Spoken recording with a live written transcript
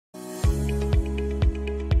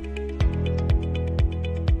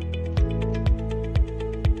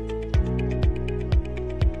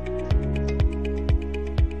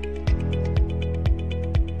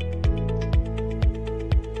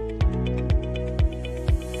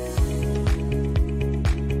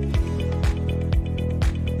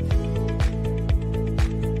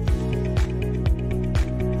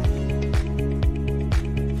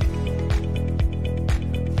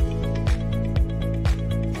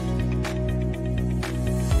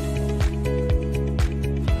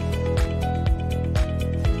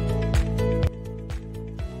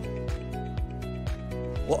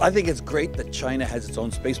I think it's great that China has its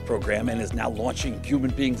own space program and is now launching human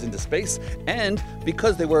beings into space. And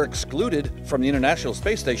because they were excluded from the International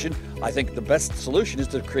Space Station, I think the best solution is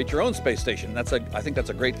to create your own space station. I think that's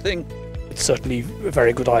a great thing. It's certainly a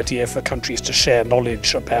very good idea for countries to share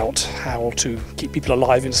knowledge about how to keep people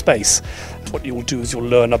alive in space. What you'll do is you'll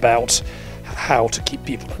learn about how to keep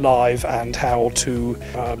people alive and how to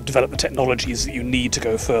develop the technologies that you need to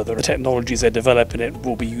go further. The technologies they develop in it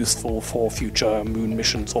will be useful for future moon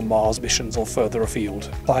missions or Mars missions or further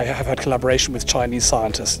afield. I have had collaboration with Chinese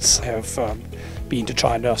scientists. I have been to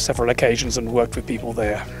China several occasions and worked with people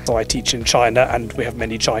there. So I teach in China and we have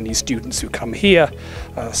many Chinese students who come here,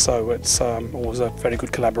 so it's always a very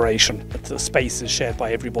good collaboration. But the space is shared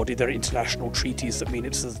by everybody. There are international treaties that mean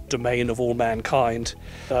it's the domain of all mankind.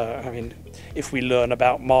 If we learn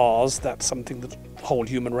about Mars, that's something that the whole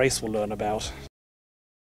human race will learn about.